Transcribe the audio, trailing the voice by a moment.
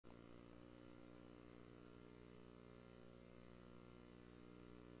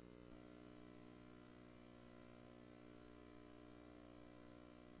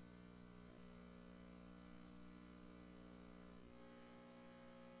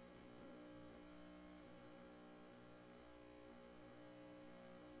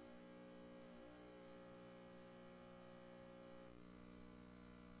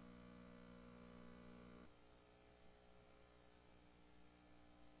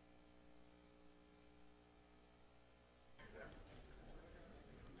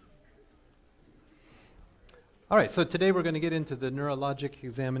All right, so today we're going to get into the neurologic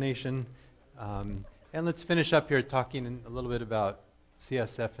examination, and let's finish up here talking a little bit about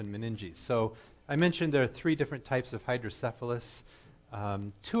CSF and meninges. So I mentioned there are three different types of hydrocephalus.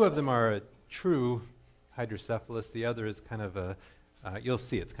 Two of them are a true hydrocephalus. The other is kind of a, you'll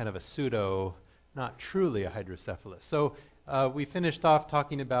see, it's kind of a pseudo, not truly a hydrocephalus. So we finished off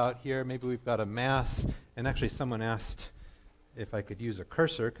talking about here, maybe we've got a mass, and actually someone asked if I could use a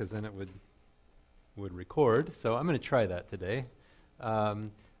cursor, because then it would record. So I'm going to try that today.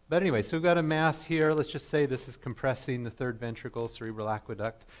 But anyway, so we've got a mass here. Let's just say this is compressing the third ventricle, cerebral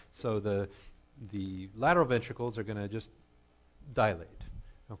aqueduct. So the lateral ventricles are going to just dilate.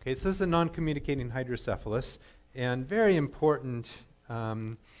 Okay, so this is a non-communicating hydrocephalus. And very important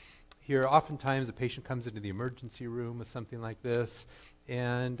here, oftentimes a patient comes into the emergency room with something like this,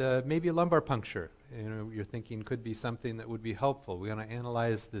 and maybe a lumbar puncture. You know, you're thinking could be something that would be helpful. We want to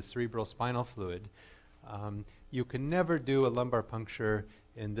analyze the cerebral spinal fluid. You can never do a lumbar puncture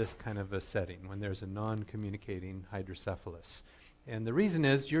in this kind of a setting when there's a non-communicating hydrocephalus. And the reason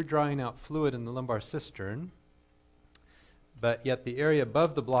is you're drawing out fluid in the lumbar cistern, but yet the area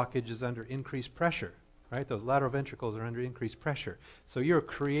above the blockage is under increased pressure, right? Those lateral ventricles are under increased pressure. So you're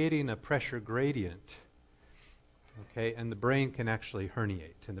creating a pressure gradient, okay, and the brain can actually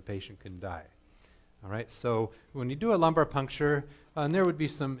herniate and the patient can die. All right, so when you do a lumbar puncture, and there would be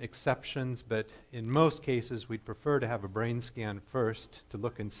some exceptions, but in most cases we'd prefer to have a brain scan first to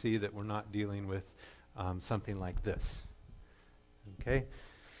look and see that we're not dealing with something like this. Okay,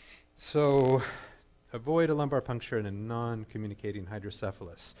 so avoid a lumbar puncture in a non-communicating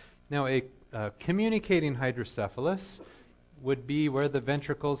hydrocephalus. Now a communicating hydrocephalus would be where the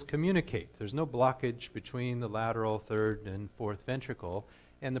ventricles communicate. There's no blockage between the lateral, third, and fourth ventricle.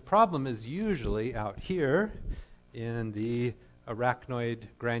 And the problem is usually out here in the arachnoid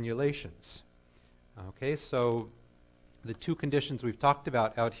granulations. Okay, so the two conditions we've talked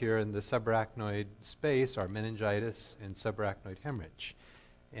about out here in the subarachnoid space are meningitis and subarachnoid hemorrhage.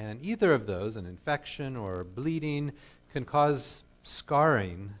 And either of those, an infection or bleeding, can cause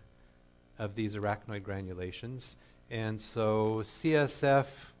scarring of these arachnoid granulations. And so CSF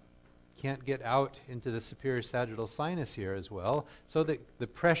can't get out into the superior sagittal sinus here as well, so that the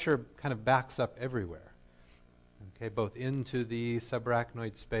pressure kind of backs up everywhere, okay, both into the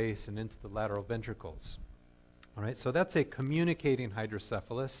subarachnoid space and into the lateral ventricles. All right, so that's a communicating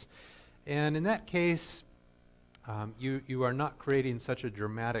hydrocephalus, and in that case, you are not creating such a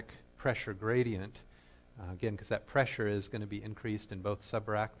dramatic pressure gradient, again, because that pressure is going to be increased in both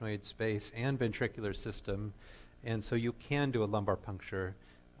subarachnoid space and ventricular system, and so you can do a lumbar puncture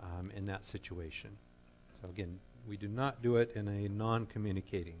in that situation. So again, we do not do it in a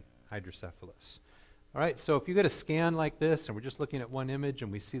non-communicating hydrocephalus. All right, so if you get a scan like this and we're just looking at one image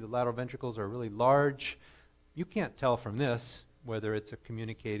and we see the lateral ventricles are really large, you can't tell from this whether it's a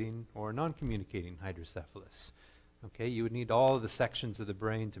communicating or non-communicating hydrocephalus. Okay, you would need all of the sections of the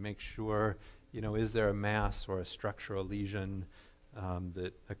brain to make sure, you know, is there a mass or a structural lesion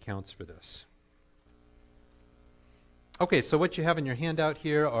that accounts for this. Okay, so what you have in your handout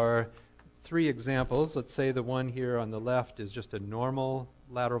here are three examples. Let's say the one here on the left is just a normal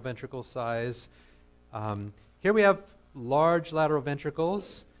lateral ventricle size. Here we have large lateral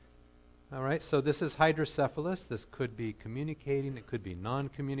ventricles. All right, so this is hydrocephalus. This could be communicating, it could be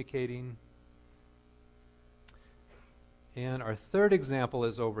non-communicating. And our third example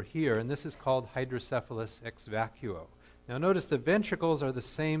is over here, and this is called hydrocephalus ex vacuo. Now notice the ventricles are the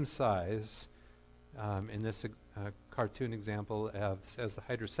same size in this cartoon example as the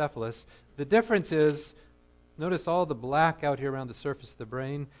hydrocephalus. The difference is, notice all the black out here around the surface of the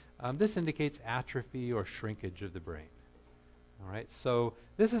brain. This indicates atrophy or shrinkage of the brain. All right, so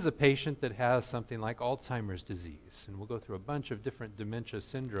this is a patient that has something like Alzheimer's disease, and we'll go through a bunch of different dementia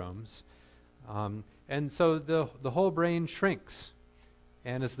syndromes. And so the whole brain shrinks.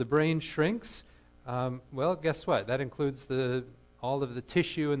 And as the brain shrinks, well, guess what? That includes all of the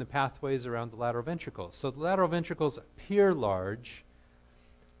tissue and the pathways around the lateral ventricles. So the lateral ventricles appear large,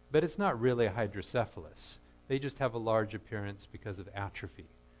 but it's not really a hydrocephalus. They just have a large appearance because of atrophy.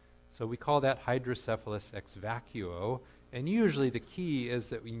 So we call that hydrocephalus ex vacuo, and usually the key is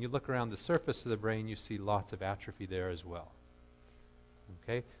that when you look around the surface of the brain, you see lots of atrophy there as well.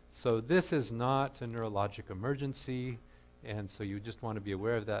 Okay, so this is not a neurologic emergency, and so you just want to be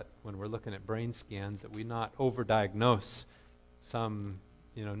aware of that when we're looking at brain scans, that we not overdiagnose some,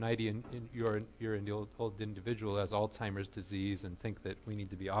 you know, 90-year-old individual has Alzheimer's disease and think that we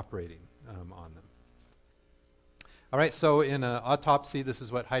need to be operating on them. All right, so in an autopsy, this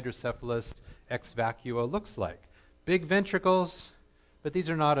is what hydrocephalus ex vacuo looks like. Big ventricles, but these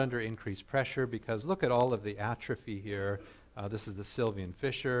are not under increased pressure because look at all of the atrophy here. This is the Sylvian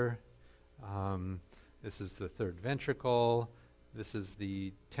fissure. This is the third ventricle. This is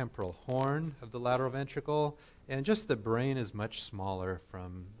the temporal horn of the lateral ventricle. And just the brain is much smaller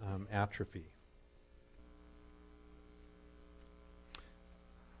from atrophy.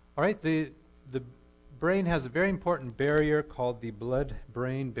 All right, the brain has a very important barrier called the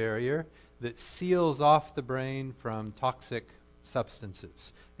blood-brain barrier that seals off the brain from toxic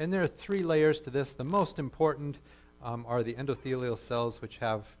substances. And there are three layers to this. The most important are the endothelial cells, which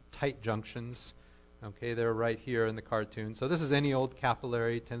have tight junctions. Okay, they're right here in the cartoon. So this is any old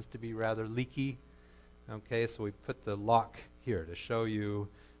capillary, tends to be rather leaky. Okay, so we put the lock here to show you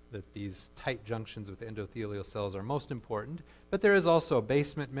that these tight junctions with endothelial cells are most important. But there is also a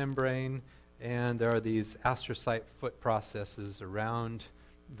basement membrane, and there are these astrocyte foot processes around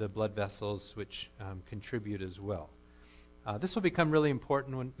the blood vessels which contribute as well. This will become really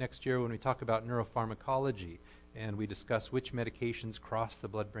important next year when we talk about neuropharmacology and we discuss which medications cross the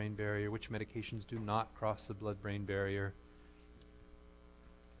blood-brain barrier, which medications do not cross the blood-brain barrier.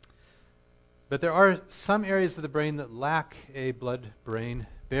 But there are some areas of the brain that lack a blood-brain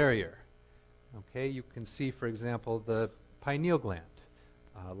barrier. Okay, you can see, for example, the pineal gland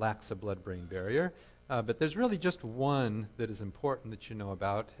lacks a blood-brain barrier. But there's really just one that is important that you know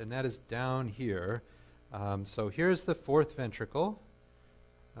about, and that is down here. So here's the fourth ventricle.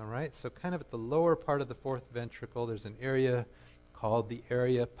 All right, so kind of at the lower part of the fourth ventricle, there's an area called the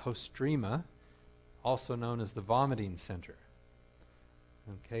area postrema, also known as the vomiting center.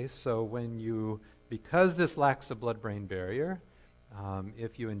 Okay, so because this lacks a blood-brain barrier,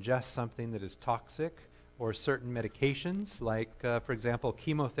 if you ingest something that is toxic, or certain medications, like, for example,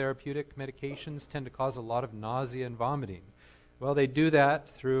 chemotherapeutic medications tend to cause a lot of nausea and vomiting. Well, they do that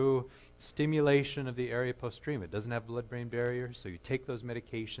through stimulation of the area postrema. It doesn't have blood-brain barrier, so you take those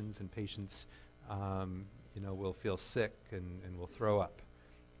medications and patients will feel sick and will throw up.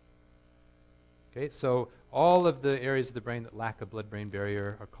 Okay, so all of the areas of the brain that lack a blood-brain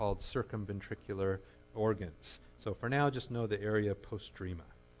barrier are called circumventricular organs. So for now, just know the area postrema.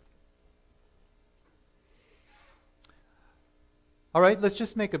 All right, let's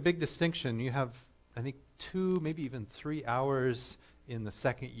just make a big distinction. You have, I think, 2, maybe even 3 hours in the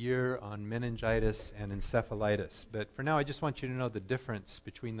second year on meningitis and encephalitis. But for now, I just want you to know the difference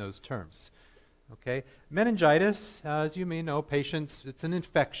between those terms. Okay, meningitis, as you may know, patients, it's an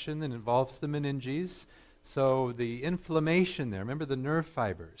infection that involves the meninges. So the inflammation there, remember the nerve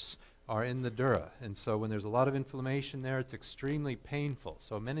fibers are in the dura. And so when there's a lot of inflammation there, it's extremely painful.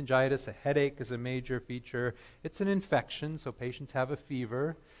 So meningitis, a headache is a major feature. It's an infection, so patients have a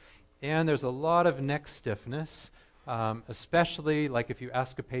fever. And there's a lot of neck stiffness, especially like if you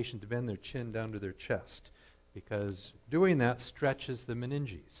ask a patient to bend their chin down to their chest, because doing that stretches the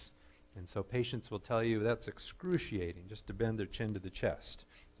meninges. And so patients will tell you that's excruciating, just to bend their chin to the chest.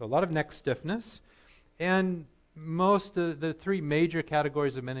 So a lot of neck stiffness. And most of the 3 major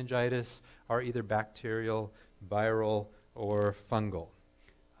categories of meningitis are either bacterial, viral, or fungal.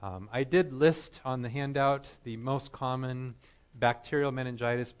 I did list on the handout the most common bacterial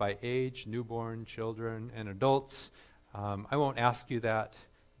meningitis by age, newborn, children, and adults. I won't ask you that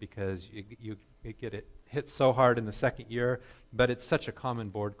because you get it hit so hard in the second year, but it's such a common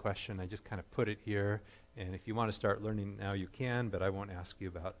board question. I just kind of put it here, and if you want to start learning now, you can, but I won't ask you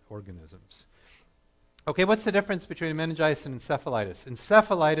about organisms. Okay, what's the difference between meningitis and encephalitis?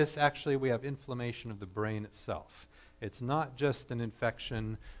 Encephalitis, actually, we have inflammation of the brain itself. It's not just an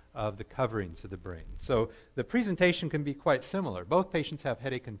infection of the coverings of the brain. So the presentation can be quite similar. Both patients have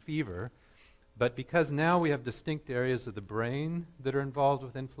headache and fever, but because now we have distinct areas of the brain that are involved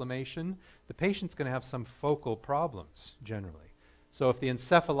with inflammation, the patient's going to have some focal problems generally. So if the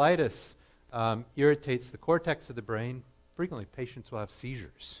encephalitis irritates the cortex of the brain, frequently patients will have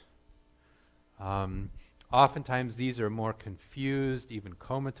seizures. Oftentimes these are more confused, even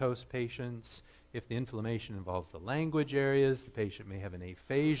comatose patients. If the inflammation involves the language areas, the patient may have an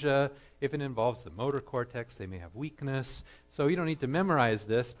aphasia. If it involves the motor cortex, they may have weakness. So you don't need to memorize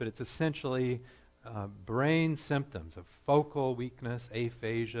this, but it's essentially brain symptoms of focal weakness,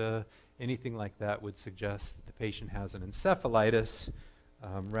 aphasia, anything like that would suggest that the patient has an encephalitis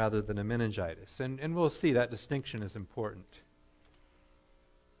rather than a meningitis. And we'll see that distinction is important.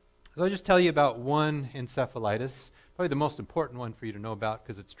 So I'll just tell you about one encephalitis, probably the most important one for you to know about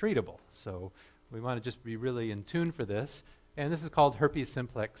because it's treatable. So we want to just be really in tune for this. And this is called herpes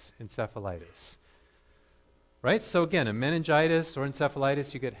simplex encephalitis. Right? So again, a meningitis or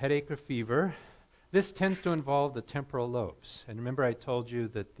encephalitis, you get headache or fever. This tends to involve the temporal lobes. And remember I told you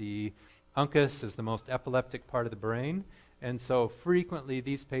that the uncus is the most epileptic part of the brain. And so frequently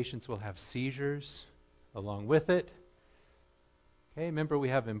these patients will have seizures along with it. Okay, remember we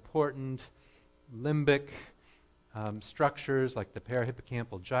have important limbic structures like the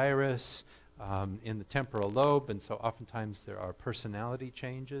parahippocampal gyrus in the temporal lobe, and so oftentimes there are personality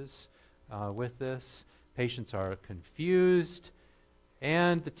changes with this. Patients are confused,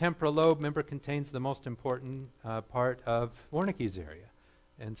 and the temporal lobe, remember, contains the most important part of Wernicke's area.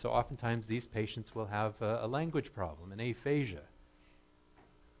 And so oftentimes these patients will have a language problem, an aphasia.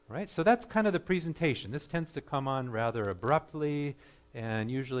 Right? So that's kind of the presentation. This tends to come on rather abruptly, and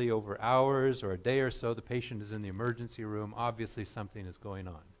usually over hours or a day or so the patient is in the emergency room. Obviously something is going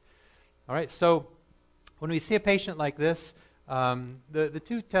on. All right, so when we see a patient like this, the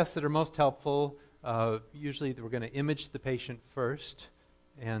two tests that are most helpful, usually we're going to image the patient first.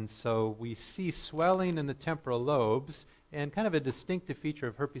 And so we see swelling in the temporal lobes, and kind of a distinctive feature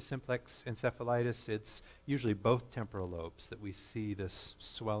of herpes simplex encephalitis, it's usually both temporal lobes that we see this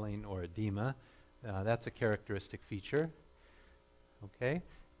swelling or edema. That's a characteristic feature. Okay,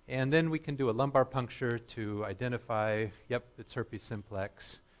 and then we can do a lumbar puncture to identify, yep, it's herpes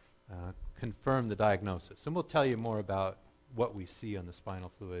simplex, confirm the diagnosis. And we'll tell you more about what we see on the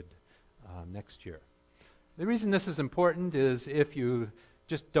spinal fluid next year. The reason this is important is if you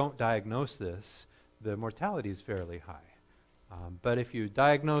just don't diagnose this, the mortality is fairly high. But if you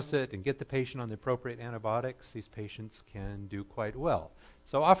diagnose it and get the patient on the appropriate antibiotics, these patients can do quite well.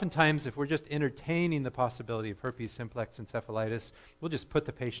 So oftentimes, if we're just entertaining the possibility of herpes simplex encephalitis, we'll just put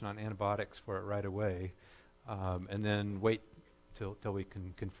the patient on antibiotics for it right away, and then wait till we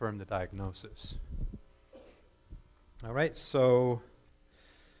can confirm the diagnosis. All right, so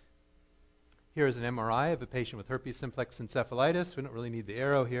here's an MRI of a patient with herpes simplex encephalitis. We don't really need the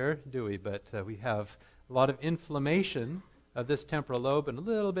arrow here, do we? But we have a lot of inflammation of this temporal lobe and a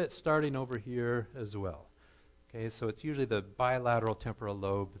little bit starting over here as well. Okay, so it's usually the bilateral temporal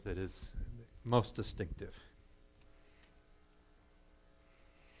lobe that is most distinctive.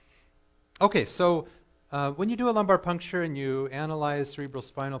 Okay, so when you do a lumbar puncture and you analyze cerebral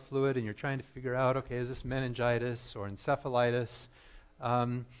spinal fluid and you're trying to figure out, okay, is this meningitis or encephalitis,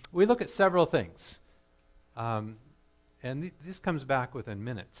 we look at several things. And this comes back within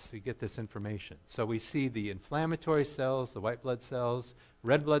minutes. You get this information. So we see the inflammatory cells, the white blood cells,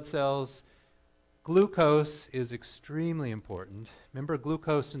 red blood cells. Glucose is extremely important. Remember,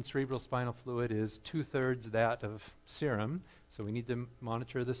 glucose in cerebral spinal fluid is 2/3 that of serum. So we need to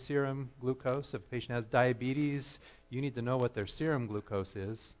monitor the serum glucose. If a patient has diabetes, you need to know what their serum glucose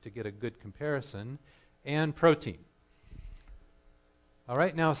is to get a good comparison. And protein. All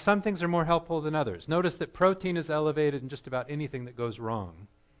right, now some things are more helpful than others. Notice that protein is elevated in just about anything that goes wrong.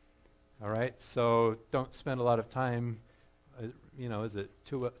 All right, so don't spend a lot of time, is it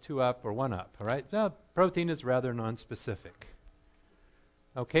two up or one up? All right, now protein is rather nonspecific.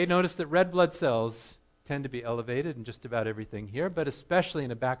 Okay, notice that red blood cells tend to be elevated in just about everything here, but especially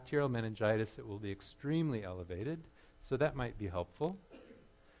in a bacterial meningitis, it will be extremely elevated, so that might be helpful.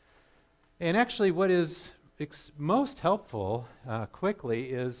 And actually, what is most helpful quickly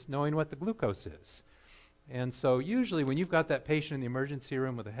is knowing what the glucose is. And so usually when you've got that patient in the emergency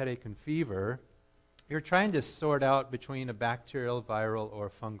room with a headache and fever, you're trying to sort out between a bacterial, viral, or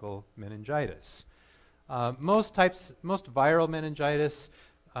fungal meningitis. Most viral meningitis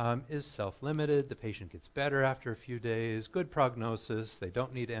is self-limited. The patient gets better after a few days, good prognosis, they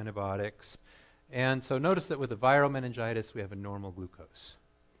don't need antibiotics. And so notice that with a viral meningitis, we have a normal glucose.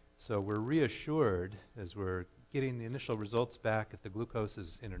 So we're reassured as we're getting the initial results back if the glucose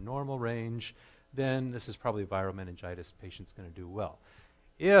is in a normal range, then this is probably viral meningitis, patient's going to do well.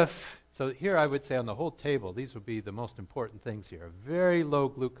 So here I would say on the whole table, these would be the most important things here. A very low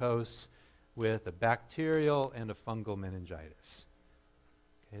glucose with a bacterial and a fungal meningitis.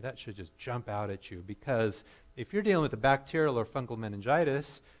 Okay, that should just jump out at you, because if you're dealing with a bacterial or fungal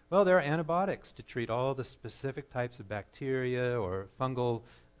meningitis, well, there are antibiotics to treat all the specific types of bacteria or fungal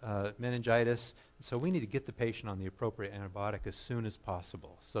meningitis. So we need to get the patient on the appropriate antibiotic as soon as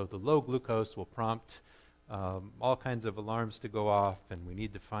possible. So the low glucose will prompt all kinds of alarms to go off, and we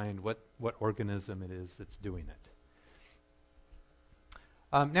need to find what organism it is that's doing it.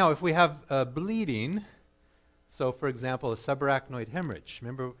 Now, if we have bleeding, so for example, a subarachnoid hemorrhage,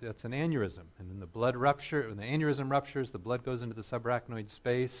 remember that's an aneurysm, and then the blood rupture, when the aneurysm ruptures, the blood goes into the subarachnoid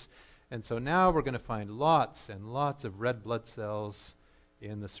space, and so now we're going to find lots and lots of red blood cells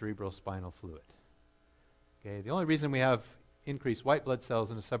in the cerebral spinal fluid. Okay, the only reason we have increased white blood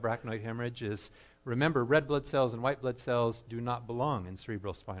cells in a subarachnoid hemorrhage is, remember, red blood cells and white blood cells do not belong in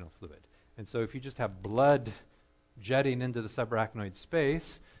cerebral spinal fluid. And so if you just have blood jetting into the subarachnoid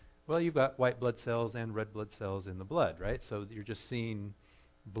space, Well, you've got white blood cells and red blood cells in the blood, right? So you're just seeing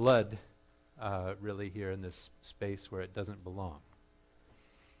blood really here in this space where it doesn't belong.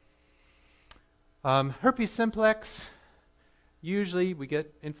 Herpes simplex, usually we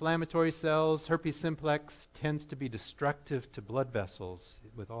get inflammatory cells. Herpes simplex tends to be destructive to blood vessels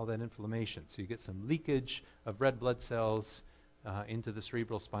with all that inflammation. So you get some leakage of red blood cells into the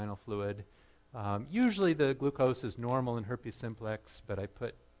cerebral spinal fluid. Usually the glucose is normal in herpes simplex, but I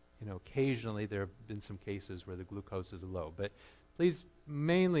put, occasionally there have been some cases where the glucose is low. But please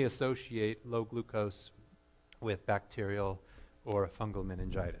mainly associate low glucose with bacterial or fungal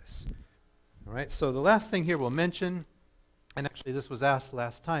meningitis. All right, so the last thing here we'll mention, and actually this was asked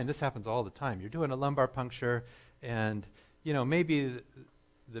last time, this happens all the time. You're doing a lumbar puncture and, maybe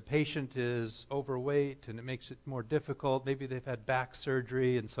the patient is overweight and it makes it more difficult. Maybe they've had back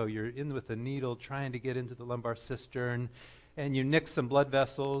surgery and so you're in with a needle trying to get into the lumbar cistern and you nick some blood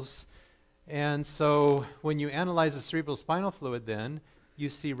vessels. And so when you analyze the cerebral spinal fluid then, you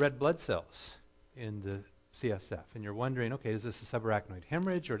see red blood cells in the CSF. And you're wondering, okay, is this a subarachnoid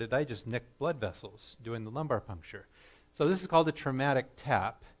hemorrhage or did I just nick blood vessels doing the lumbar puncture? So this is called a traumatic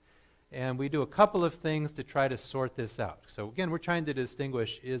tap. And we do a couple of things to try to sort this out. So again, we're trying to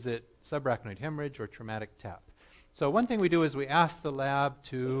distinguish, is it subarachnoid hemorrhage or traumatic tap? So one thing we do is we ask the lab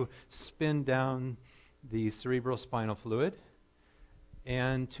to spin down the cerebral spinal fluid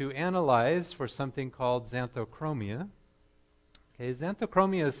and to analyze for something called xanthochromia. Okay,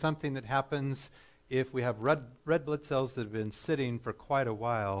 xanthochromia is something that happens if we have red blood cells that have been sitting for quite a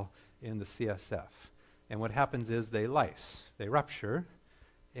while in the CSF. And what happens is they lyse, they rupture,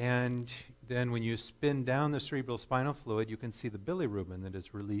 and then when you spin down the cerebral spinal fluid, you can see the bilirubin that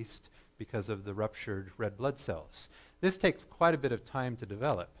is released because of the ruptured red blood cells. This takes quite a bit of time to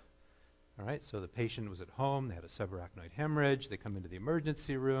develop. All right, so the patient was at home, they had a subarachnoid hemorrhage, they come into the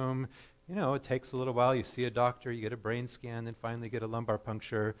emergency room, it takes a little while, you see a doctor, you get a brain scan, then finally get a lumbar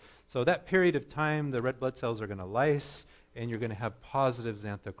puncture. So that period of time, the red blood cells are going to lyse, and you're going to have positive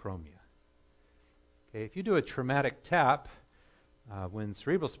xanthochromia. Okay, if you do a traumatic tap, when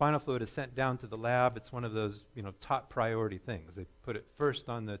cerebral spinal fluid is sent down to the lab, it's one of those top priority things. They put it first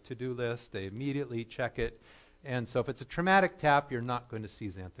on the to-do list, they immediately check it, and so if it's a traumatic tap, you're not going to see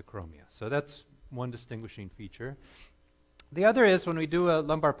xanthochromia. So that's one distinguishing feature. The other is when we do a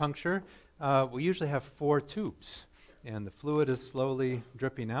lumbar puncture, we usually have 4 tubes, and the fluid is slowly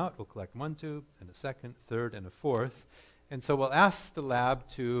dripping out. We'll collect 1 tube, and a second, third, and a fourth. And so we'll ask the lab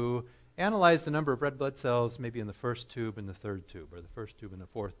to analyze the number of red blood cells maybe in the first tube and the third tube, or the first tube and the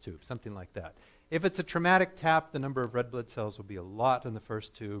fourth tube, something like that. If it's a traumatic tap, the number of red blood cells will be a lot in the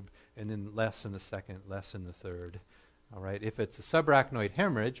first tube, and then less in the second, less in the third. All right. If it's a subarachnoid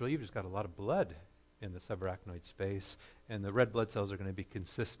hemorrhage, well, you've just got a lot of blood in the subarachnoid space, and the red blood cells are going to be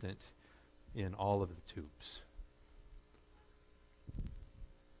consistent in all of the tubes.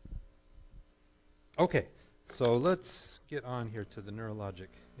 Okay, so let's get on here to the neurologic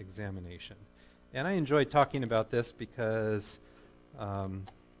examination. And I enjoy talking about this because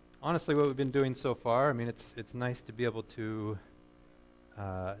honestly what we've been doing so far, I mean it's nice to be able to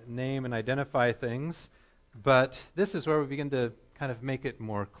name and identify things, but this is where we begin to kind of make it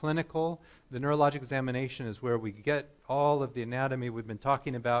more clinical. The neurologic examination is where we get all of the anatomy we've been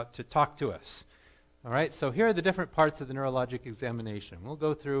talking about to talk to us. All right, so here are the different parts of the neurologic examination. We'll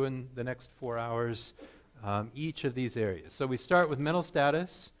go through in the next 4 hours each of these areas. So we start with mental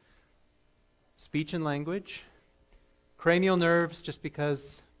status, speech and language, cranial nerves, just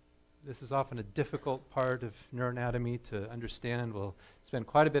because this is often a difficult part of neuroanatomy to understand. We'll spend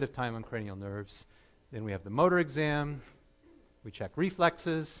quite a bit of time on cranial nerves. Then we have the motor exam. We check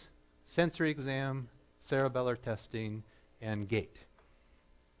reflexes, sensory exam, cerebellar testing, and gait.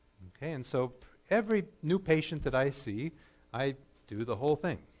 Okay, and so every new patient that I see, I do the whole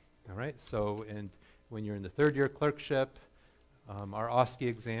thing. All right, so and when you're in the 3rd year clerkship, our OSCE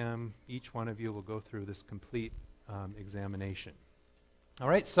exam, each one of you will go through this complete examination. All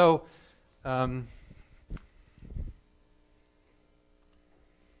right, so let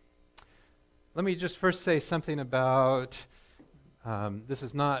me just first say something about, this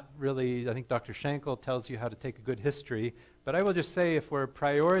is not really, I think Dr. Schenkel tells you how to take a good history, but I will just say if we're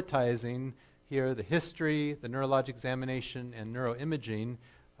prioritizing here the history, the neurologic examination, and neuroimaging,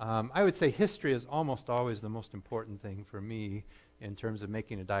 I would say history is almost always the most important thing for me in terms of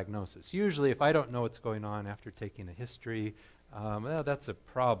making a diagnosis. Usually if I don't know what's going on after taking a history, well, that's a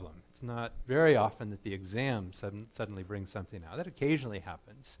problem. It's not very often that the exam suddenly brings something out. That occasionally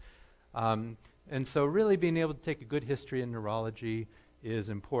happens. And so really being able to take a good history in neurology is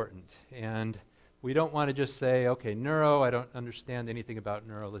important. And we don't want to just say, okay, neuro, I don't understand anything about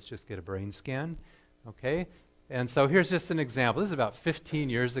neuro, let's just get a brain scan, okay? And so here's just an example. This is about 15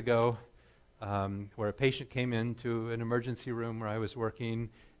 years ago, where a patient came into an emergency room where I was working,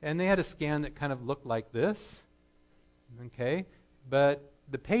 and they had a scan that kind of looked like this, okay? But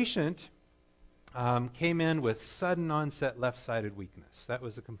the patient came in with sudden onset left-sided weakness. That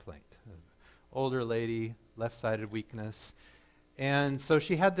was a complaint. Older lady, left-sided weakness. And so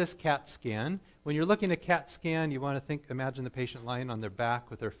she had this CAT scan. When you're looking at a CAT scan, you want to imagine the patient lying on their back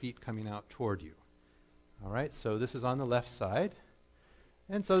with their feet coming out toward you. All right, so this is on the left side.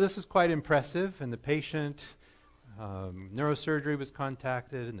 And so this is quite impressive, and the patient, neurosurgery was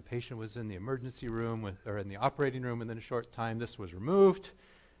contacted, and the patient was in the emergency room, or in the operating room within a short time. This was removed,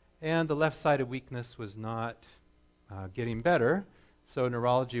 and the left-sided weakness was not getting better, so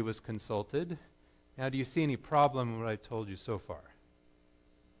neurology was consulted. Now, do you see any problem in what I've told you so far?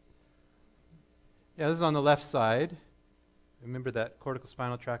 Yeah, this is on the left side. Remember that cortical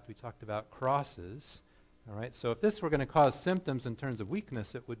spinal tract we talked about crosses. All right, so if this were going to cause symptoms in terms of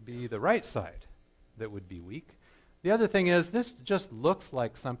weakness, it would be the right side that would be weak. The other thing is, this just looks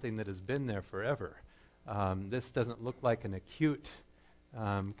like something that has been there forever. This doesn't look like an acute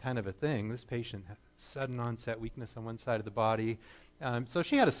kind of a thing. This patient had sudden onset weakness on one side of the body. So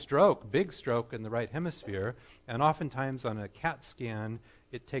she had a stroke, big stroke in the right hemisphere, and oftentimes on a CAT scan,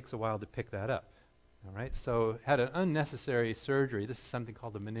 it takes a while to pick that up. All right, so had an unnecessary surgery. This is something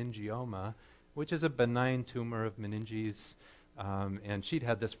called a meningioma, which is a benign tumor of meninges, and she'd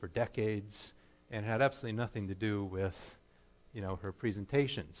had this for decades and had absolutely nothing to do with, her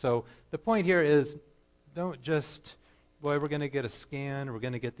presentation. So the point here is, don't just, boy, we're going to get a scan, we're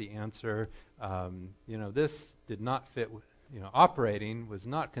going to get the answer. This did not fit, operating was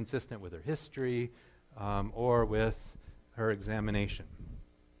not consistent with her history or with her examination.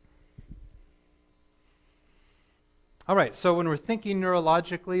 All right, so when we're thinking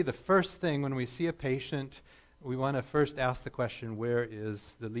neurologically, the first thing when we see a patient, we want to first ask the question, where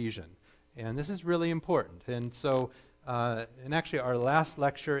is the lesion? And this is really important. And so, and actually our last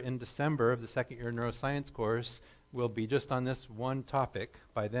lecture in December of the second year neuroscience course will be just on this one topic.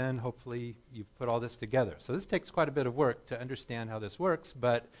 By then, hopefully, you've put all this together. So this takes quite a bit of work to understand how this works,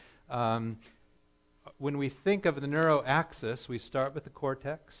 but when we think of the neuroaxis, we start with the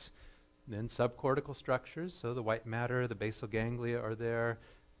cortex, then subcortical structures, so the white matter, the basal ganglia are there.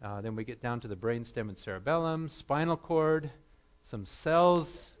 Then we get down to the brainstem and cerebellum, spinal cord, some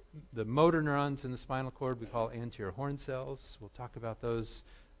cells, the motor neurons in the spinal cord we call anterior horn cells. We'll talk about those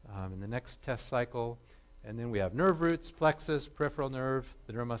in the next test cycle. And then we have nerve roots, plexus, peripheral nerve,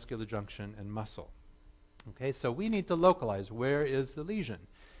 the neuromuscular junction, and muscle. Okay, so we need to localize where is the lesion.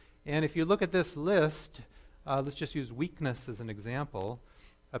 And if you look at this list, let's just use weakness as an example.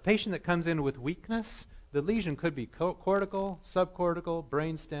 A patient that comes in with weakness, the lesion could be cortical, subcortical,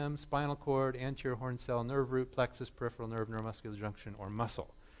 brainstem, spinal cord, anterior horn cell, nerve root, plexus, peripheral nerve, neuromuscular junction, or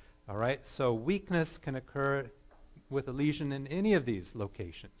muscle. All right, so weakness can occur with a lesion in any of these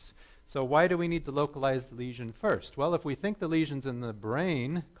locations. So why do we need to localize the lesion first? Well, if we think the lesion's in the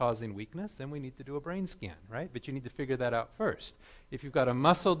brain causing weakness, then we need to do a brain scan, right? But you need to figure that out first. If you've got a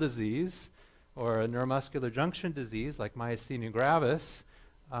muscle disease or a neuromuscular junction disease like myasthenia gravis,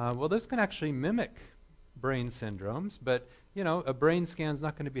 well, those can actually mimic brain syndromes, but a brain scan is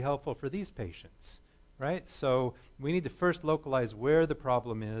not going to be helpful for these patients, right? So we need to first localize where the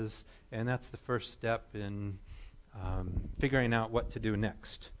problem is, and that's the first step in figuring out what to do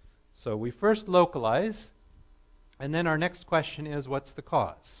next. So we first localize, and then our next question is, what's the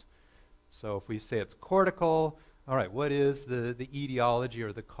cause? So if we say it's cortical, all right, what is the etiology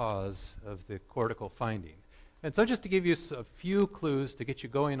or the cause of the cortical finding? And so just to give you a few clues to get you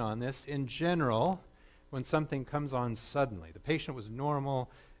going on this, in general, when something comes on suddenly, the patient was normal,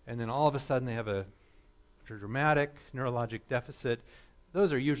 and then all of a sudden they have a dramatic neurologic deficit,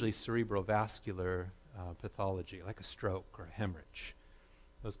 those are usually cerebrovascular pathology, like a stroke or a hemorrhage.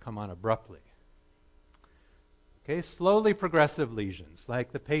 Those come on abruptly. Okay, slowly progressive lesions,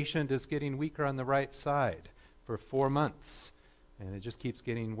 like the patient is getting weaker on the right side for 4 months, and it just keeps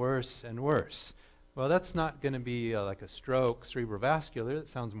getting worse and worse. Well, that's not going to be like a stroke, cerebrovascular. That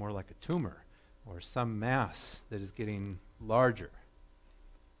sounds more like a tumor or some mass that is getting larger.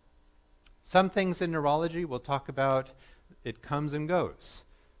 Some things in neurology we'll talk about, it comes and goes.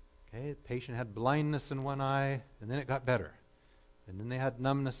 Okay, the patient had blindness in one eye, and then it got better. And then they had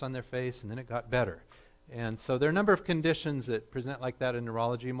numbness on their face, and then it got better. And so there are a number of conditions that present like that in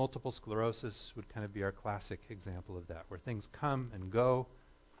neurology. Multiple sclerosis would kind of be our classic example of that, where things come and go.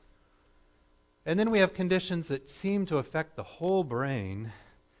 And then we have conditions that seem to affect the whole brain,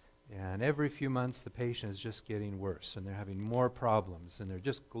 And every few months, the patient is just getting worse, and they're having more problems, and they're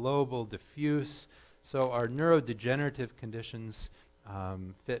just global, diffuse. So our neurodegenerative conditions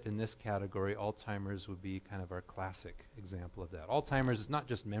fit in this category. Alzheimer's would be kind of our classic example of that. Alzheimer's is not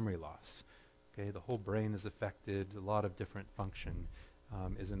just memory loss. Okay, the whole brain is affected. A lot of different function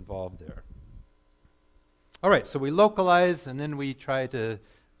is involved there. All right, so we localize, and then we try to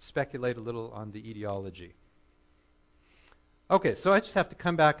speculate a little on the etiology. Okay, so I just have to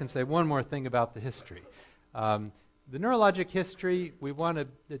come back and say one more thing about the history. The neurologic history, we want to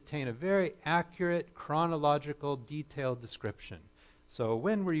obtain a very accurate, chronological, detailed description. So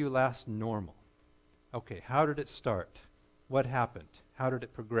when were you last normal? Okay, how did it start? What happened? How did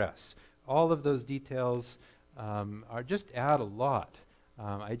it progress? All of those details are just add a lot.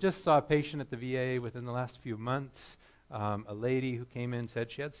 I just saw a patient at the VA within the last few months, a lady who came in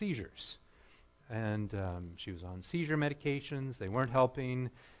said she had seizures. And she was on seizure medications, they weren't helping,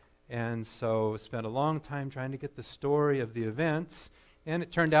 and so spent a long time trying to get the story of the events, and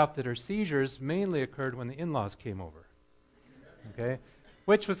it turned out that her seizures mainly occurred when the in-laws came over, okay,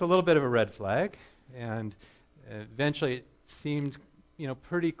 which was a little bit of a red flag, and eventually it seemed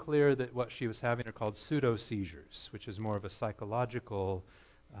pretty clear that what she was having are called pseudo-seizures, which is more of a psychological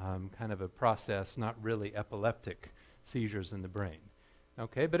kind of a process, not really epileptic seizures in the brain.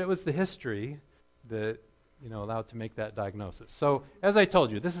 Okay, but it was the history that allowed to make that diagnosis. So as I told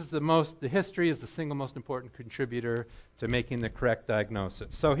you, this is the history is the single most important contributor to making the correct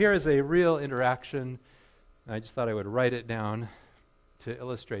diagnosis. So here is a real interaction. I just thought I would write it down to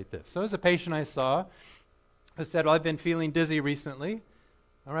illustrate this. So as a patient I saw who said, well, I've been feeling dizzy recently.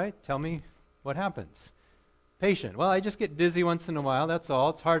 All right, tell me what happens. Patient, well, I just get dizzy once in a while, that's all.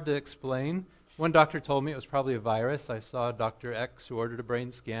 It's hard to explain. One doctor told me it was probably a virus. I saw Dr. X who ordered a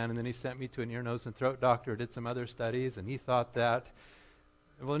brain scan, and then he sent me to an ear, nose, and throat doctor who did some other studies, and he thought that.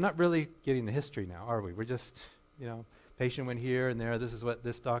 Well, we're not really getting the history now, are we? We're just, patient went here and there, this is what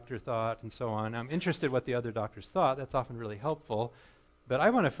this doctor thought, and so on. I'm interested what the other doctors thought. That's often really helpful. But I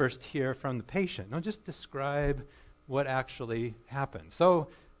want to first hear from the patient. No, just describe what actually happened. So,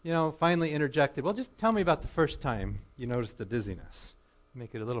 finally interjected, well, just tell me about the first time you noticed the dizziness.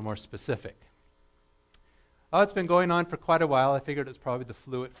 Make it a little more specific. Oh, it's been going on for quite a while. I figured it was probably the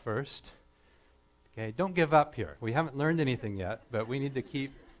flu at first. Okay, don't give up here. We haven't learned anything yet, but we need to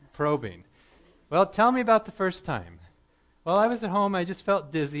keep probing. Well, tell me about the first time. Well, I was at home. I just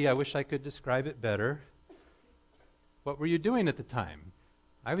felt dizzy. I wish I could describe it better. What were you doing at the time?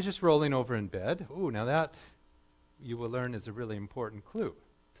 I was just rolling over in bed. Ooh, now that you will learn is a really important clue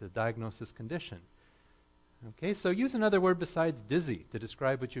to diagnose this condition. Okay, so use another word besides dizzy to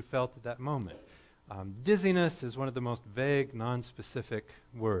describe what you felt at that moment. Dizziness is one of the most vague, non-specific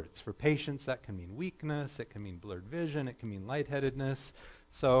words. For patients, that can mean weakness, it can mean blurred vision, it can mean lightheadedness.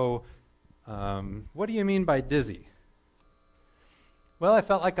 So, what do you mean by dizzy? Well, I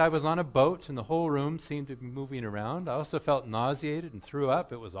felt like I was on a boat and the whole room seemed to be moving around. I also felt nauseated and threw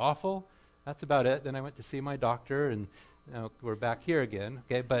up. It was awful. That's about it. Then I went to see my doctor, and we're back here again.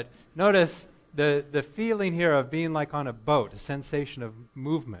 Okay, but notice the feeling here of being like on a boat, a sensation of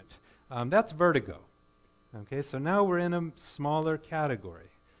movement. That's vertigo. Okay, so now we're in a smaller category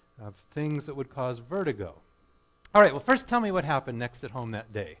of things that would cause vertigo. All right, well, first tell me what happened next at home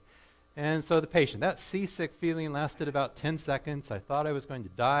that day. And so the patient, that seasick feeling lasted about 10 seconds. I thought I was going to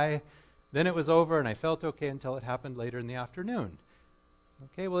die. Then it was over, and I felt okay until it happened later in the afternoon.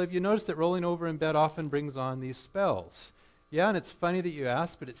 Okay, well, have you noticed that rolling over in bed often brings on these spells? Yeah, and it's funny that you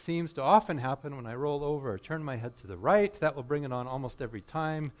ask, but it seems to often happen when I roll over or turn my head to the right. That will bring it on almost every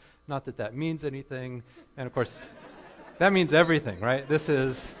time. Not that that means anything. And of course, that means everything, right? This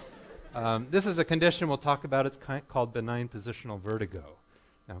is a condition we'll talk about. It's called benign positional vertigo.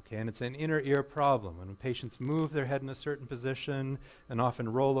 Okay, and it's an inner ear problem. When patients move their head in a certain position and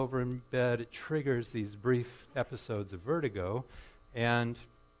often roll over in bed, it triggers these brief episodes of vertigo. And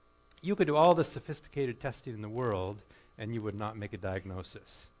you could do all the sophisticated testing in the world, and you would not make a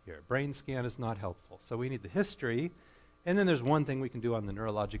diagnosis here. Brain scan is not helpful. So we need the history, and then there's one thing we can do on the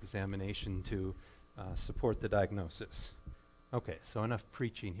neurologic examination to support the diagnosis. Okay, so enough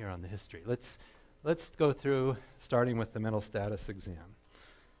preaching here on the history. Let's go through, starting with the mental status exam.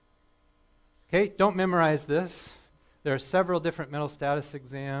 Okay, don't memorize this. There are several different mental status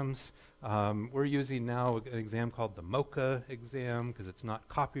exams. We're using now an exam called the MOCA exam because it's not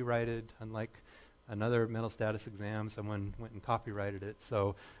copyrighted, unlike another mental status exam. Someone went and copyrighted it.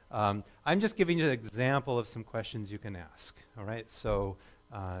 So I'm just giving you an example of some questions you can ask. All right, so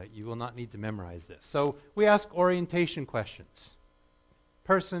you will not need to memorize this. So we ask orientation questions.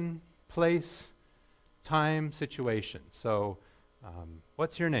 Person, place, time, situation. So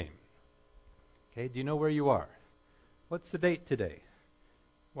what's your name? Okay, do you know where you are? What's the date today?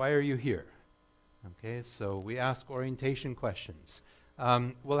 Why are you here? Okay, so we ask orientation questions.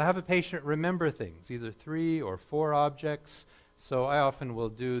 We'll have a patient remember things, either 3 or 4 objects. So I often will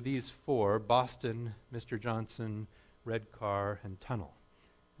do these 4: Boston, Mr. Johnson, red car, and tunnel.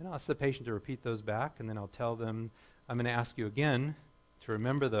 And I'll ask the patient to repeat those back, and then I'll tell them, I'm going to ask you again to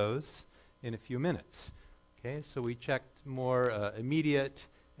remember those in a few minutes. Okay, so we checked more immediate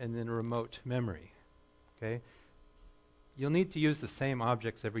and then remote memory. Okay, you'll need to use the same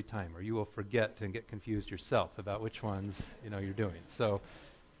objects every time, or you will forget and get confused yourself about which ones you're doing. So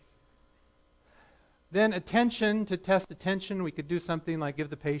then attention, to test attention, we could do something like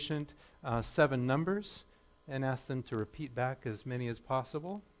give the patient 7 numbers and ask them to repeat back as many as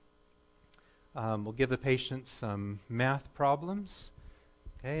possible. We'll give the patient some math problems,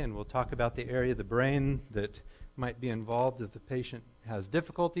 okay, and we'll talk about the area of the brain that might be involved if the patient has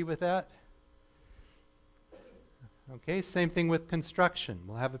difficulty with that. Okay, same thing with construction.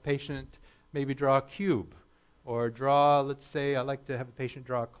 We'll have a patient maybe draw a cube, or draw, let's say, I like to have a patient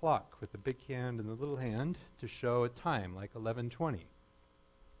draw a clock with the big hand and the little hand to show a time, like 11:20.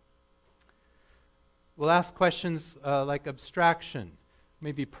 We'll ask questions like abstraction,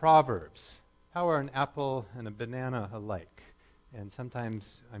 maybe proverbs. How are an apple and a banana alike? And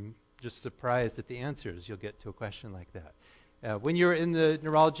sometimes I'm just surprised at the answers you'll get to a question like that. When you're in the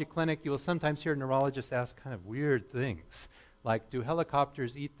neurology clinic, you will sometimes hear neurologists ask kind of weird things, like, do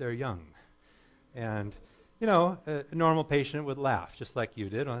helicopters eat their young? And, a normal patient would laugh, just like you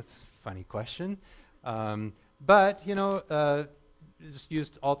did. Well, that's a funny question. But, just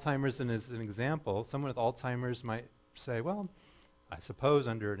used Alzheimer's as an example. Someone with Alzheimer's might say, well, I suppose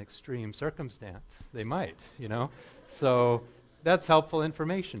under an extreme circumstance, they might, So that's helpful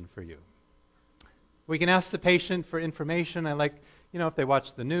information for you. We can ask the patient for information. I like, if they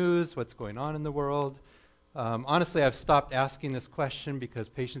watch the news, what's going on in the world. Honestly, I've stopped asking this question because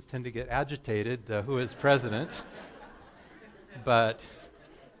patients tend to get agitated, who is president. But,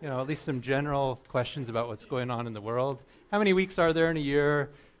 at least some general questions about what's going on in the world. How many weeks are there in a year?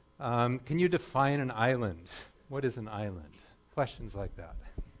 Can you define an island? What is an island? Questions like that.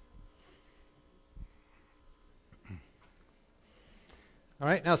 All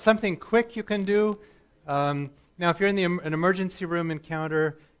right, now something quick you can do. Now, if you're in an emergency room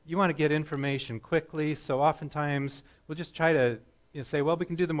encounter, you want to get information quickly, so oftentimes we'll just try to say, well, we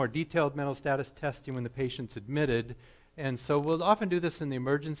can do the more detailed mental status testing when the patient's admitted, and so we'll often do this in the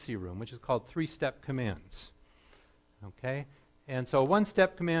emergency room, which is called 3-step commands. Okay, and so a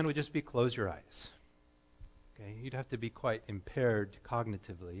 1-step command would just be close your eyes. Okay, you'd have to be quite impaired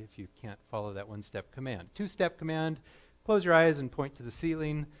cognitively if you can't follow that 1-step command. 2-step command, close your eyes and point to the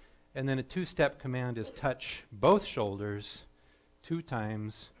ceiling. And then a 2-step command is touch both shoulders 2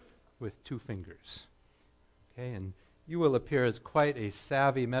 times with 2 fingers. Okay, and you will appear as quite a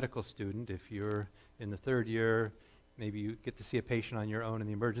savvy medical student if you're in the 3rd year. Maybe you get to see a patient on your own in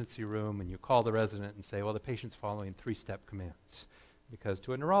the emergency room and you call the resident and say, well, the patient's following 3-step commands. Because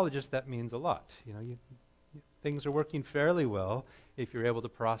to a neurologist, that means a lot. Things are working fairly well if you're able to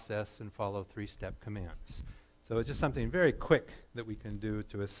process and follow 3-step commands. So it's just something very quick that we can do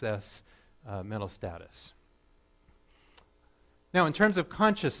to assess mental status. Now, in terms of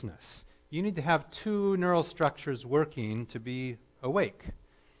consciousness, you need to have 2 neural structures working to be awake.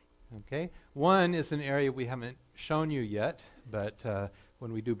 Okay? One is an area we haven't shown you yet, but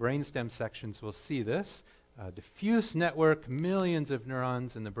when we do brainstem sections, we'll see this. Diffuse network, millions of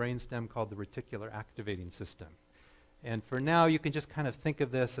neurons in the brainstem called the reticular activating system. And for now, you can just kind of think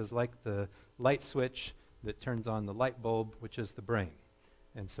of this as like the light switch that turns on the light bulb, which is the brain.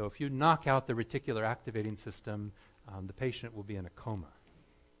 And so if you knock out the reticular activating system, the patient will be in a coma.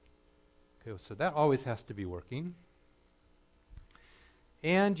 Okay, so that always has to be working.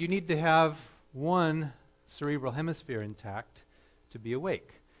 And you need to have one cerebral hemisphere intact to be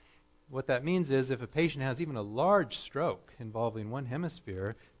awake. What that means is if a patient has even a large stroke involving one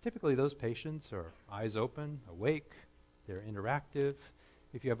hemisphere, typically those patients are eyes open, awake, they're interactive.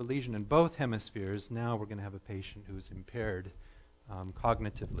 If you have a lesion in both hemispheres, now we're going to have a patient who's impaired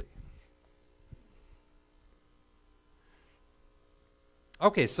cognitively.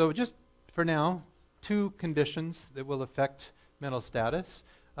 Okay, so just for now, 2 conditions that will affect mental status.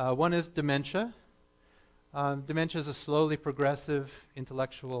 One is dementia. Dementia is a slowly progressive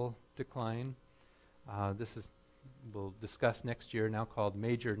intellectual decline. We'll discuss next year, now called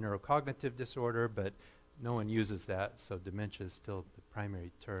major neurocognitive disorder, but no one uses that, so dementia is still the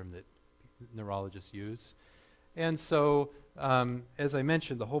primary term that neurologists use. And so, as I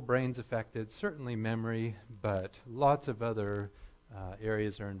mentioned, the whole brain's affected, certainly memory, but lots of other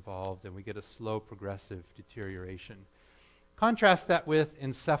areas are involved, and we get a slow progressive deterioration. Contrast that with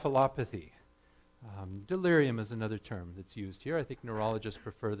encephalopathy. Delirium is another term that's used here. I think neurologists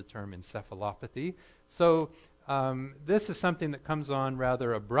prefer the term encephalopathy. So this is something that comes on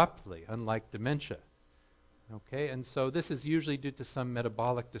rather abruptly, unlike dementia. Okay, and so this is usually due to some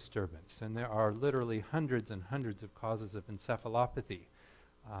metabolic disturbance, and there are literally hundreds and hundreds of causes of encephalopathy.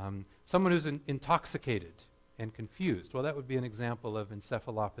 Someone who's intoxicated and confused, well, that would be an example of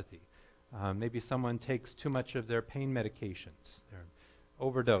encephalopathy. Maybe someone takes too much of their pain medications, they're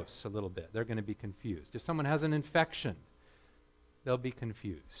overdose a little bit, they're going to be confused. If someone has an infection, they'll be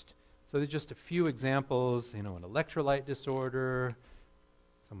confused. So there's just a few examples, an electrolyte disorder,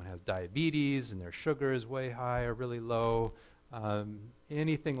 someone has diabetes and their sugar is way high or really low.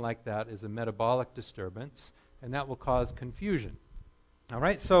 Anything like that is a metabolic disturbance, and that will cause confusion. All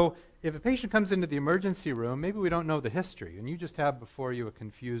right, so if a patient comes into the emergency room, maybe we don't know the history, and you just have before you a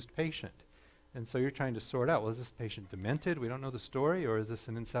confused patient. And so you're trying to sort out, well, is this patient demented? We don't know the story, or is this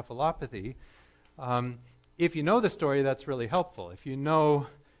an encephalopathy? If you know the story, that's really helpful. If you know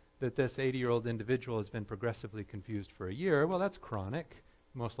that this 80-year-old individual has been progressively confused for a year, well, that's chronic,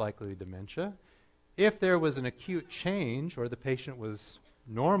 most likely dementia. If there was an acute change, or the patient was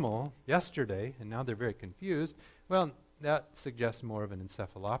normal yesterday, and now they're very confused, well, that suggests more of an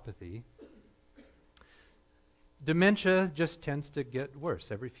encephalopathy. Dementia just tends to get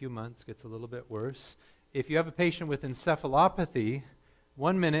worse. Every few months gets a little bit worse. If you have a patient with encephalopathy,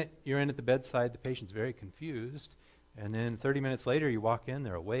 1 minute you're in at the bedside, the patient's very confused, and then 30 minutes later you walk in,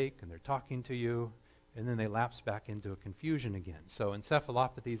 they're awake and they're talking to you, and then they lapse back into a confusion again. So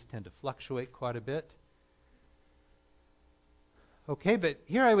encephalopathies tend to fluctuate quite a bit. Okay, but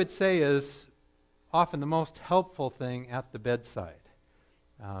here I would say is often the most helpful thing at the bedside.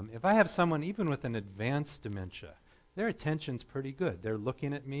 If I have someone even with an advanced dementia, their attention's pretty good. They're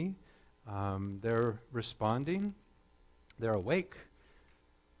looking at me, they're responding, they're awake.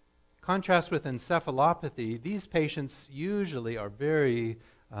 Contrast with encephalopathy, these patients usually are very,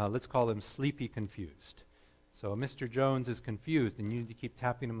 let's call them sleepy confused. So Mr. Jones is confused and you need to keep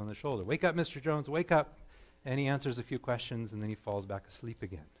tapping him on the shoulder. Wake up, Mr. Jones, wake up. And he answers a few questions and then he falls back asleep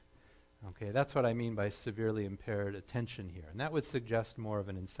again. Okay, that's what I mean by severely impaired attention here. And that would suggest more of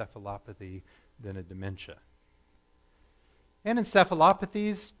an encephalopathy than a dementia. And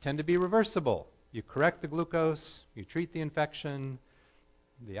encephalopathies tend to be reversible. You correct the glucose, you treat the infection,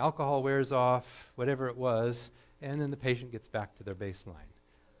 the alcohol wears off, whatever it was, and then the patient gets back to their baseline.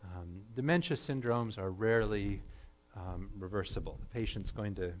 Dementia syndromes are rarely reversible. The patient's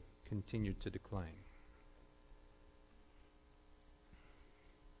going to continue to decline.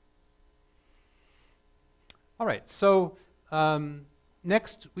 All right, so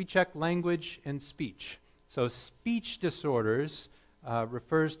next we check language and speech. So speech disorders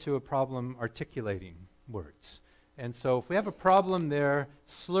refers to a problem articulating words. And so if we have a problem there,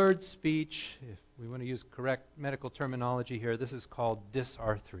 slurred speech, if we want to use correct medical terminology here, this is called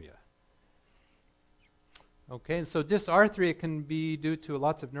dysarthria. Okay, and so dysarthria can be due to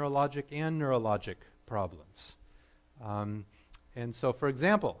lots of neurologic and neurologic problems. And so, for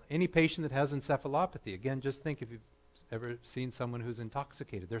example, any patient that has encephalopathy, again, just think if you've ever seen someone who's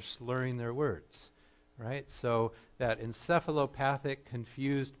intoxicated, they're slurring their words, right? So that encephalopathic,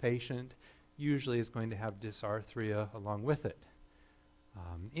 confused patient usually is going to have dysarthria along with it.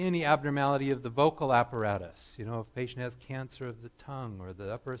 Any abnormality of the vocal apparatus, if a patient has cancer of the tongue or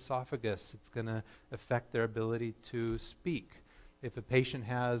the upper esophagus, it's going to affect their ability to speak. If a patient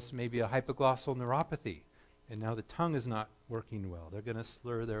has maybe a hypoglossal neuropathy, and now the tongue is not working well, they're going to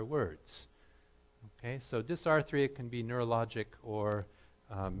slur their words. Okay, so dysarthria can be neurologic or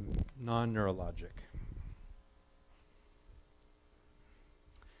non-neurologic.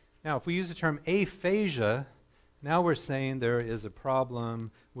 Now, if we use the term aphasia, now we're saying there is a problem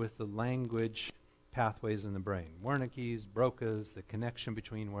with the language pathways in the brain. Wernicke's, Broca's, the connection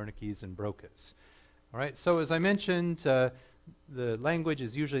between Wernicke's and Broca's. All right, so as I mentioned, the language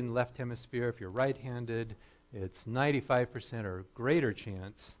is usually in the left hemisphere. If you're right-handed, it's 95% or greater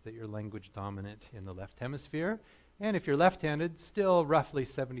chance that you're language dominant in the left hemisphere. And if you're left-handed, still roughly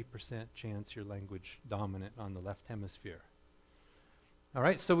 70% chance you're language dominant on the left hemisphere. All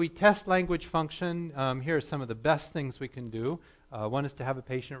right, so we test language function. Here are some of the best things we can do. One is to have a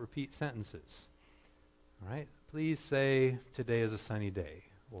patient repeat sentences. All right, please say, today is a sunny day,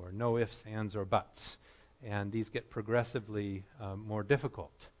 or no ifs, ands, or buts. And these get progressively more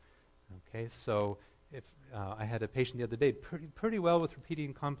difficult. Okay, so if I had a patient the other day pretty well with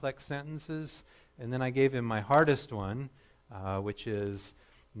repeating complex sentences, and then I gave him my hardest one, which is,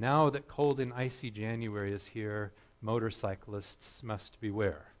 now that cold and icy January is here, motorcyclists must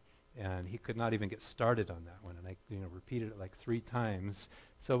beware. And he could not even get started on that one, and I repeated it like 3 times.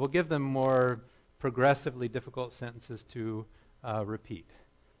 So we'll give them more progressively difficult sentences to repeat.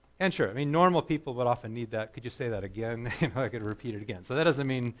 And sure, I mean, normal people would often need that. Could you say that again? I could repeat it again. So that doesn't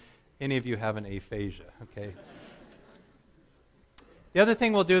mean any of you have an aphasia, okay? The other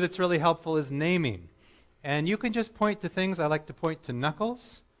thing we'll do that's really helpful is naming. And you can just point to things. I like to point to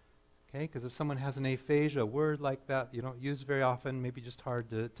knuckles, okay? Because if someone has an aphasia, a word like that you don't use very often, maybe just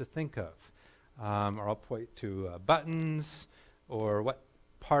hard to think of. Or I'll point to buttons, or what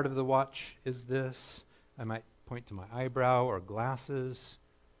part of the watch is this? I might point to my eyebrow or glasses.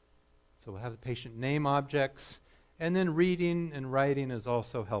 So we'll have the patient name objects, and then reading and writing is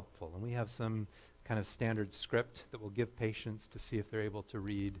also helpful. And we have some kind of standard script that we'll give patients to see if they're able to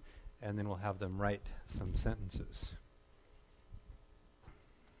read, and then we'll have them write some sentences.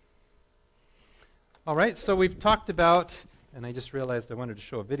 All right, so we've talked about, and I just realized I wanted to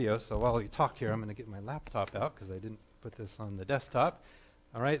show a video, so while we talk here, I'm going to get my laptop out because I didn't put this on the desktop.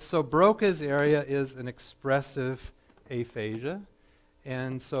 All right, so Broca's area is an expressive aphasia.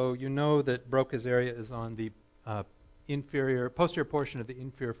 And so you know that Broca's area is on the posterior portion of the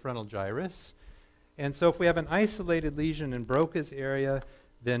inferior frontal gyrus. And so if we have an isolated lesion in Broca's area,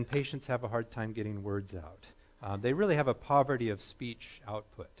 then patients have a hard time getting words out. They really have a poverty of speech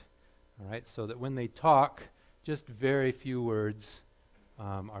output. All right, so that when they talk, just very few words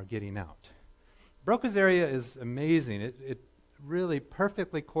are getting out. Broca's area is amazing. It really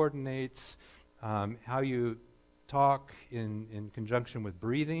perfectly coordinates how you talk in conjunction with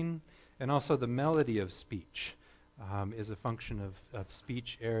breathing, and also the melody of speech is a function of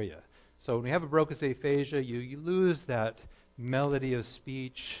speech area. So when we have a Broca's aphasia, you lose that melody of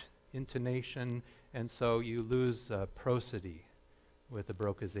speech, intonation, and so you lose prosody with the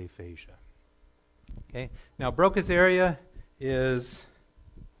Broca's aphasia. Okay, now Broca's area is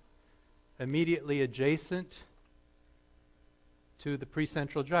immediately adjacent to the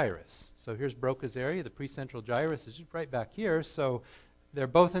precentral gyrus. So here's Broca's area. The precentral gyrus is just right back here. So they're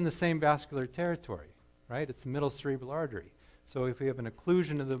both in the same vascular territory, right? It's the middle cerebral artery. So if we have an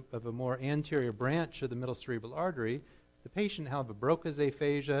occlusion of a more anterior branch of the middle cerebral artery, the patient will have a Broca's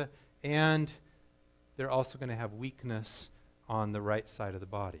aphasia, and they're also going to have weakness on the right side of the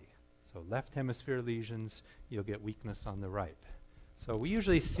body. So left hemisphere lesions, you'll get weakness on the right. So we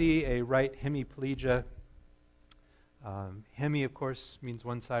usually see a right hemiplegia. Hemi, of course, means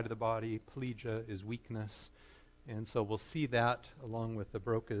one side of the body. Plegia is weakness. And so we'll see that along with the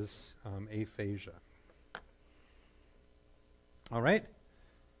Broca's aphasia. All right.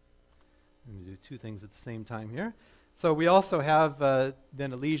 I'm going to do 2 things at the same time here. So we also have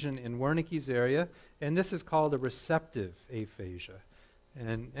then a lesion in Wernicke's area, and this is called a receptive aphasia.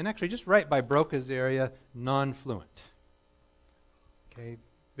 And actually just right by Broca's area, non-fluent. Okay,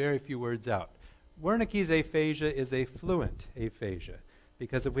 very few words out. Wernicke's aphasia is a fluent aphasia,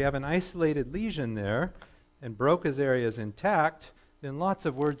 because if we have an isolated lesion there and Broca's area is intact, then lots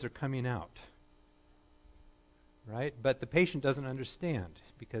of words are coming out, right? But the patient doesn't understand,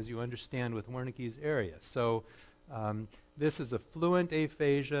 because you understand with Wernicke's area. So this is a fluent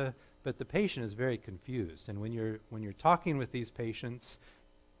aphasia, but the patient is very confused. And when you're talking with these patients,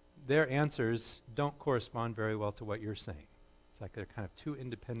 their answers don't correspond very well to what you're saying. It's like they're kind of 2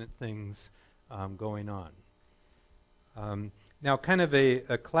 independent things going on. Now, kind of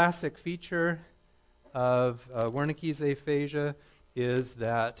a classic feature of Wernicke's aphasia is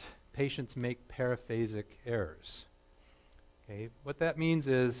that patients make paraphasic errors. Okay, what that means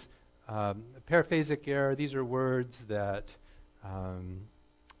is a paraphasic error, these are words that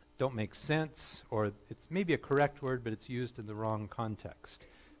don't make sense, or it's maybe a correct word, but it's used in the wrong context.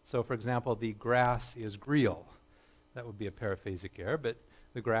 So, for example, the grass is greel. That would be a paraphasic error, but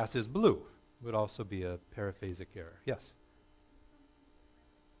the grass is blue would also be a paraphasic error. Yes?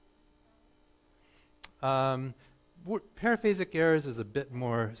 Paraphasic errors is a bit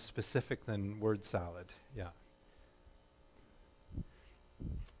more specific than word salad. Yeah.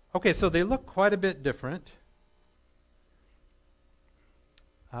 Okay, so they look quite a bit different.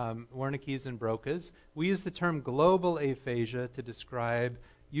 Wernicke's and Broca's. We use the term global aphasia to describe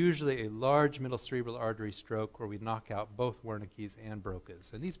usually a large middle cerebral artery stroke where we knock out both Wernicke's and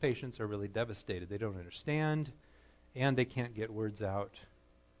Broca's. And these patients are really devastated. They don't understand, and they can't get words out.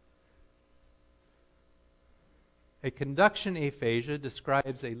 A conduction aphasia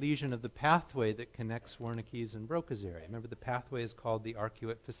describes a lesion of the pathway that connects Wernicke's and Broca's area. Remember, the pathway is called the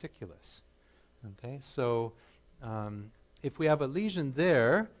arcuate fasciculus. Okay, so if we have a lesion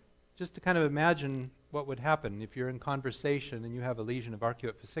there, just to kind of imagine what would happen if you're in conversation and you have a lesion of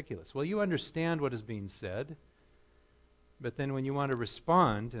arcuate fasciculus. Well, you understand what is being said, but then when you want to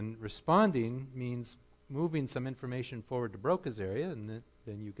respond, and responding means moving some information forward to Broca's area, and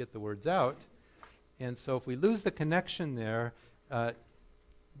then you get the words out. And so if we lose the connection there,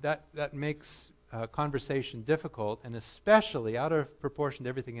 that makes conversation difficult, and especially, out of proportion to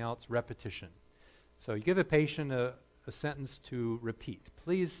everything else, repetition. So you give a patient a sentence to repeat.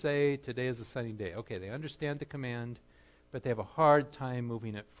 Please say, today is a sunny day. Okay, they understand the command, but they have a hard time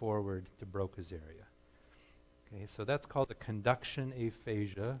moving it forward to Broca's area. Okay, so that's called a conduction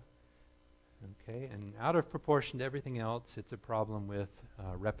aphasia. Okay, and out of proportion to everything else, it's a problem with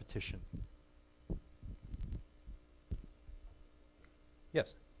repetition.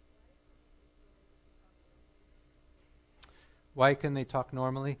 Yes? Why can they talk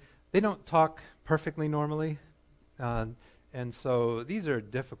normally? They don't talk perfectly normally. And so these are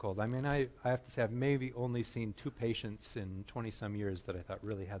difficult. I mean, I have to say I've maybe only seen 2 patients in 20-some years that I thought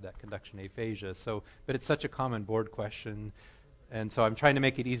really had that conduction aphasia. So, but it's such a common board question, and so I'm trying to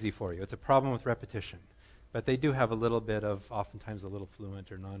make it easy for you. It's a problem with repetition. But they do have a little bit of, oftentimes a little fluent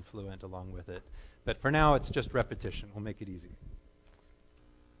or non-fluent along with it. But for now, it's just repetition. We'll make it easy.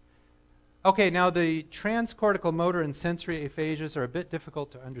 Okay, now the transcortical motor and sensory aphasias are a bit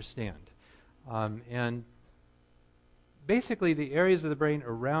difficult to understand. And basically, the areas of the brain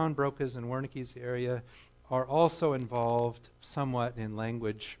around Broca's and Wernicke's area are also involved somewhat in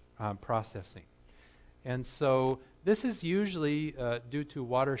language processing. And so this is usually due to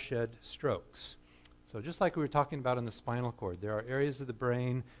watershed strokes. So just like we were talking about in the spinal cord, there are areas of the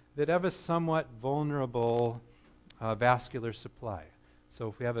brain that have a somewhat vulnerable vascular supply. So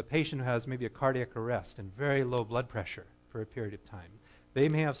if we have a patient who has maybe a cardiac arrest and very low blood pressure for a period of time, they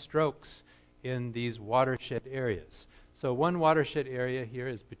may have strokes in these watershed areas. So one watershed area here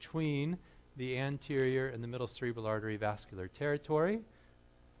is between the anterior and the middle cerebral artery vascular territory.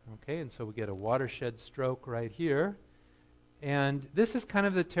 Okay, and so we get a watershed stroke right here. And this is kind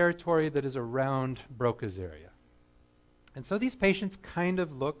of the territory that is around Broca's area. And so these patients kind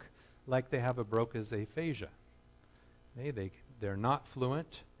of look like they have a Broca's aphasia. They're not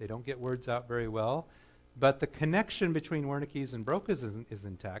fluent. They don't get words out very well. But the connection between Wernicke's and Broca's is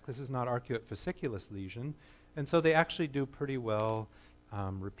intact. This is not arcuate fasciculus lesion. And so they actually do pretty well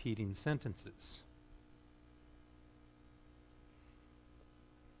repeating sentences.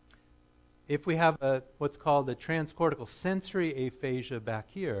 If we have what's called a transcortical sensory aphasia back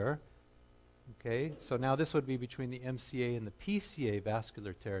here, okay, so now this would be between the MCA and the PCA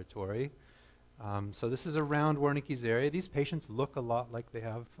vascular territory. So this is around Wernicke's area. These patients look a lot like they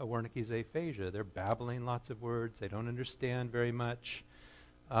have a Wernicke's aphasia. They're babbling lots of words. They don't understand very much.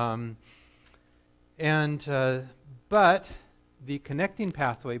 But the connecting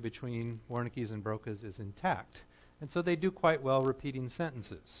pathway between Wernicke's and Broca's is intact. And so they do quite well repeating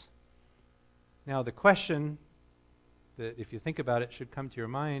sentences. Now the question that, if you think about it, should come to your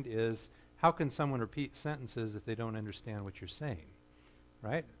mind is, how can someone repeat sentences if they don't understand what you're saying?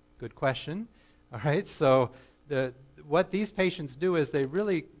 Right? Good question. All right, so what these patients do is they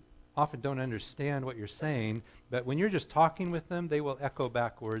really often don't understand what you're saying, but when you're just talking with them, they will echo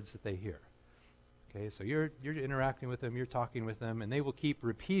back words that they hear. Okay, so you're interacting with them, you're talking with them, and they will keep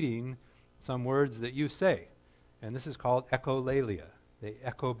repeating some words that you say. And this is called echolalia. They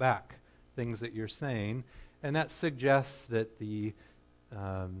echo back things that you're saying, and that suggests that the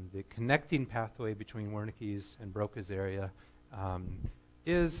connecting pathway between Wernicke's and Broca's area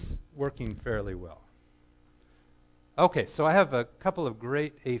is working fairly well. Okay, so I have a couple of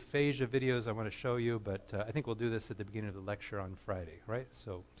great aphasia videos I want to show you, but I think we'll do this at the beginning of the lecture on Friday, right?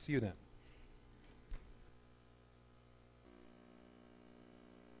 So see you then.